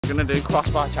gonna do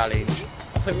crossbar challenge.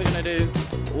 I think we're gonna do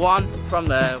one from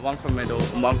there, one from middle,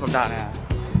 and one from down here.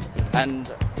 And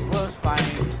Will's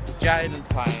playing, Jaden's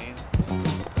playing.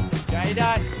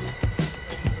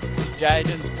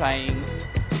 Jaden's playing.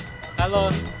 Hello.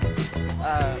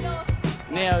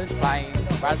 Neo's playing,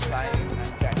 Brad's playing,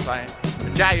 and Jack's playing.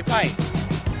 And Jay, you playing?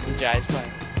 And Jay's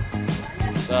playing.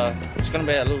 So it's gonna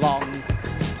be a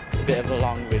bit of a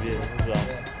long video as well.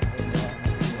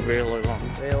 Really long.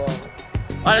 Really long.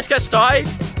 Alright, let's get started.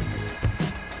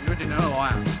 You already know who I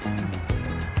am.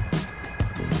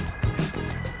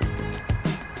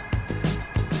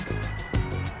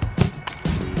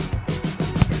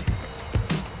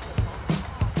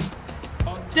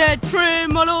 Dead tree,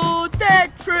 my lord,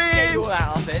 dead tree. Get you all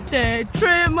out of it. Dead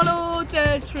tree, my lord,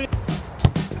 dead tree.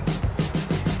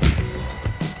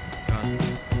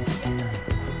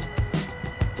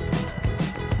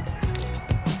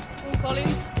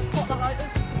 Collins, spot the hiders.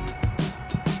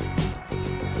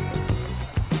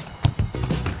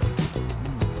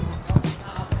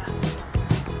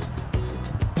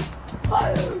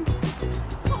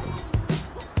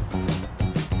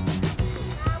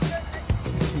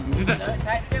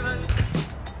 Thanks, Kevin.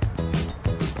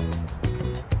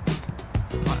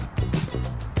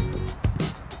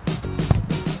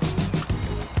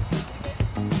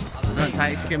 Don't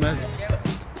take skimmers.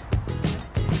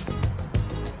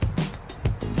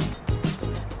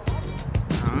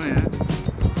 Oh yeah.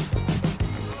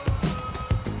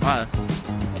 Right.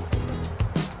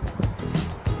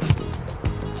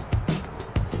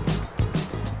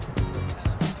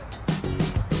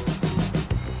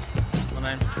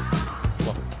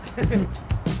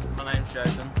 My name's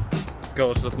Jason.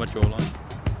 Girls love my jawline.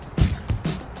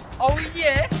 Oh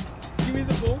yeah! Give me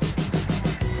the ball.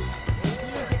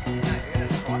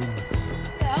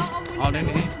 Yeah, I'm winning. Oh, didn't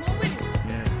he? I'm winning.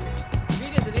 Yeah. He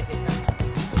doesn't hit it now.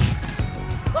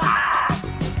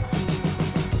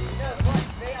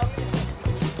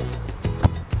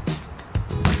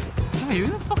 Hey, you in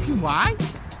the fucking way?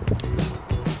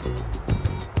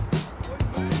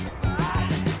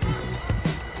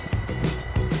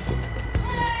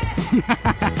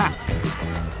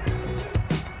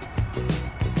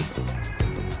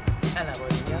 Hello,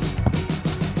 boys.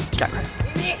 Jack.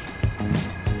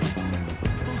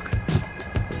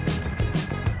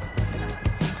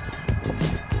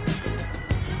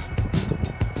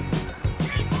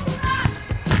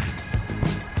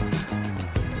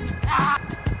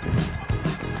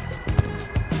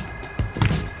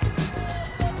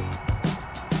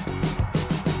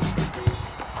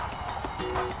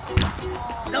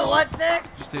 No, what's it?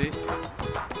 Just do it.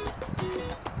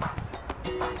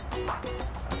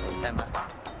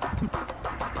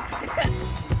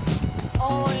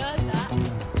 Oh, I heard that.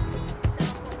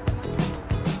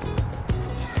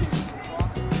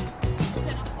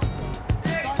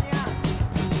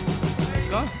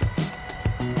 Go.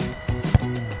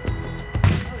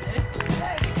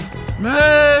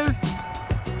 Move!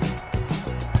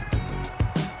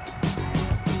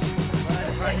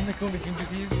 Right in the corner,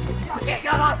 interview.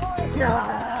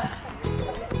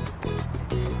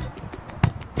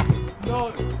 No.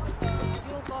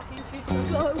 You're fucking future.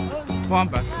 Go, go. Come on,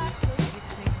 back.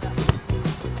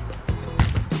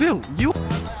 Bill, you.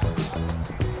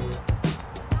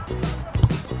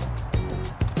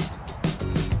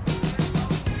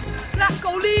 Black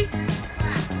goalie.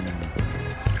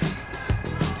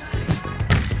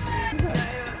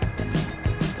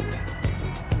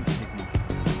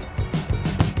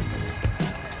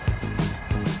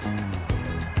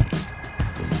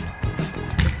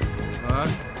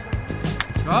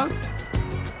 Go.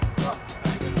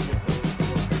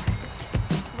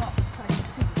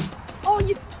 Oh,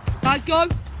 you. Right, go.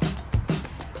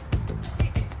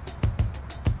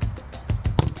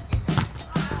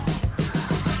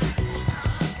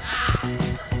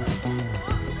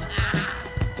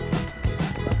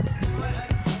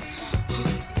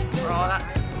 Alright,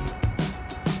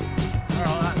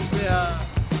 that's the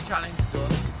challenge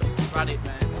done. Rad it,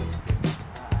 man.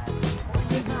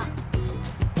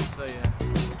 So yeah,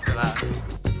 good luck.